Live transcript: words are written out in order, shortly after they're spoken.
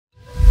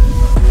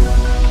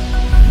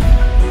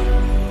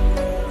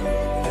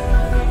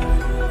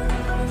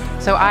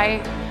So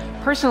I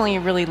personally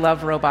really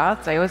love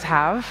robots. I always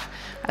have.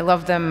 I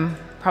love them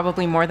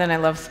probably more than I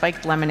love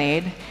spiked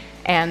lemonade.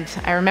 And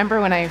I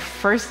remember when I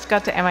first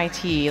got to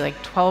MIT, like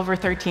 12 or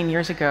 13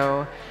 years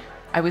ago,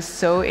 I was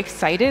so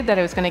excited that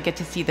I was going to get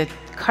to see the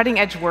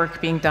cutting-edge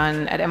work being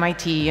done at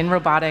MIT in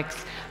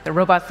robotics, the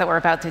robots that were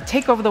about to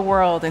take over the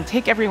world and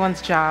take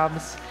everyone's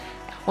jobs.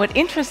 What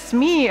interests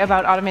me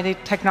about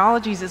automated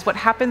technologies is what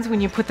happens when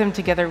you put them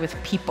together with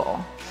people.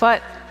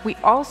 But we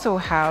also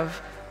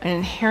have an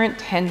inherent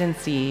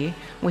tendency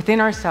within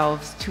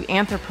ourselves to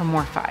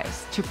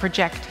anthropomorphize, to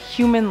project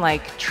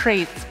human-like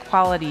traits,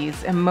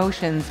 qualities,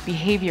 emotions,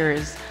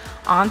 behaviors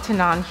onto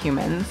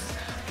non-humans.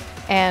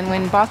 And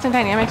when Boston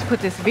Dynamics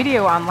put this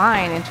video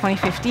online in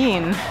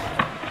 2015,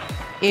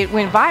 it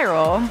went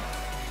viral.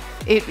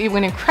 It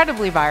went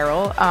incredibly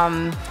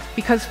viral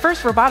because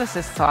first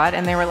roboticists saw it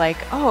and they were like,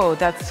 oh,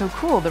 that's so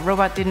cool, the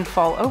robot didn't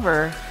fall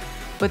over.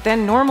 But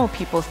then normal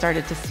people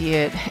started to see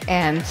it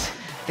and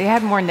they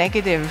had more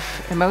negative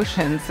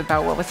emotions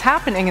about what was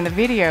happening in the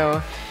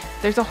video.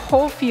 There's a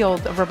whole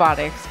field of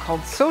robotics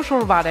called social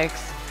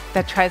robotics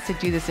that tries to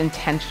do this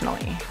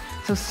intentionally.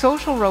 So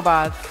social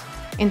robots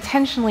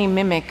intentionally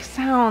mimic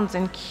sounds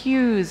and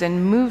cues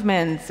and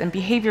movements and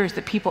behaviors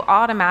that people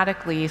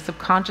automatically,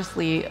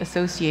 subconsciously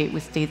associate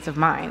with states of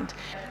mind.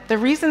 The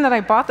reason that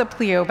I bought the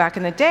Pleo back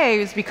in the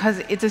day is because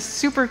it's a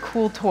super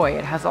cool toy.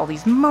 It has all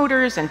these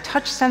motors and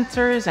touch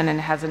sensors, and it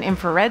has an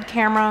infrared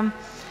camera,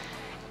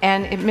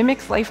 and it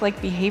mimics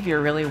lifelike behavior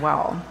really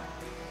well.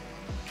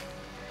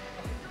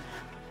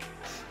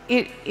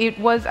 It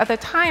was, at the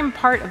time,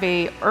 part of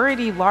a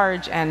already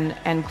large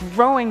and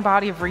growing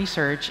body of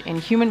research in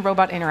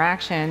human-robot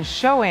interaction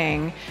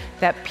showing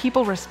that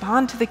people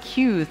respond to the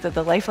cues that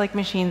the lifelike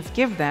machines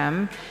give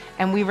them,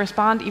 and we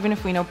respond even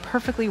if we know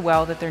perfectly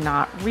well that they're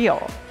not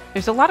real.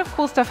 There's a lot of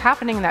cool stuff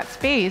happening in that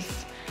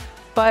space,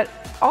 but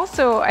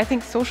also I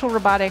think social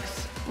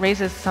robotics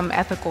raises some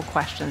ethical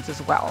questions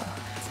as well.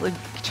 Like,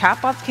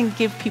 chatbots can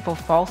give people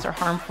false or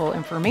harmful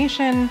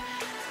information.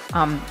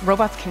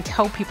 Robots can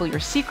tell people your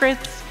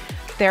secrets.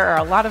 There are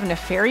a lot of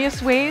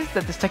nefarious ways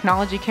that this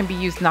technology can be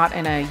used not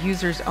in a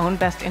user's own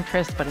best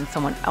interest, but in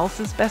someone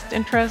else's best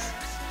interests.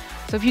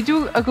 So if you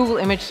do a Google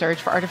image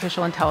search for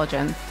artificial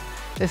intelligence,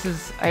 this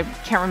is, I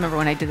can't remember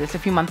when I did this, a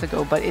few months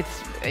ago, but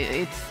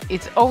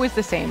it's always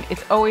the same.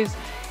 It's always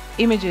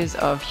images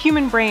of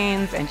human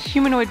brains and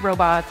humanoid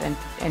robots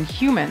and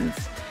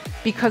humans,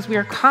 because we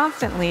are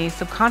constantly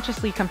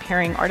subconsciously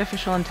comparing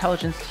artificial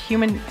intelligence,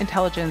 human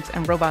intelligence,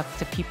 and robots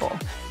to people.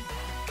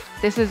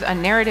 This is a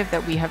narrative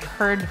that we have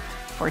heard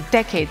for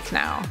decades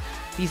now.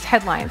 These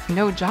headlines,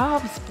 no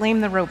jobs, blame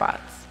the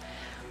robots.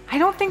 I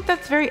don't think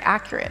that's very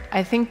accurate.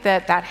 I think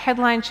that that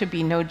headline should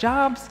be no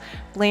jobs,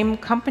 blame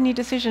company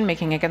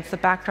decision-making against the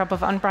backdrop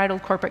of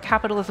unbridled corporate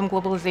capitalism,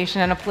 globalization,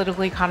 and a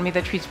political economy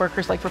that treats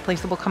workers like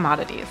replaceable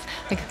commodities.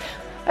 Like,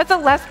 that's a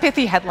less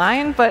pithy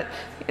headline, but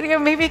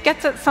maybe it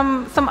gets at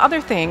some other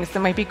things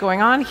that might be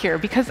going on here,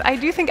 because I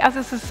do think as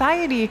a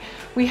society,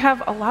 we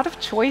have a lot of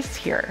choice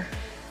here.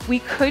 We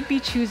could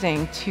be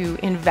choosing to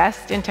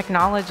invest in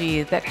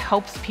technology that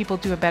helps people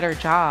do a better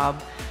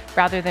job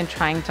rather than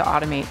trying to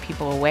automate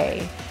people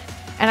away.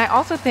 And I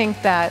also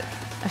think that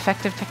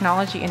effective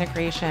technology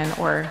integration,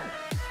 or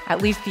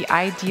at least the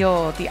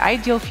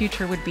ideal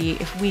future would be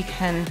if we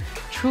can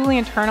truly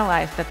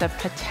internalize that the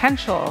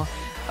potential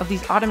of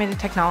these automated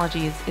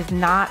technologies is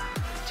not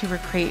to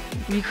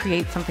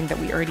recreate something that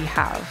we already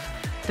have.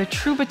 The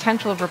true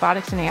potential of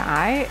robotics and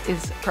AI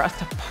is for us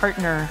to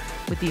partner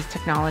with these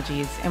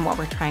technologies in what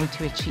we're trying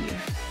to achieve.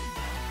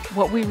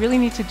 What we really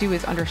need to do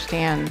is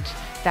understand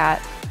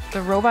that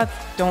the robots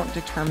don't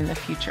determine the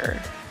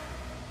future.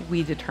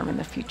 We determine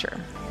the future.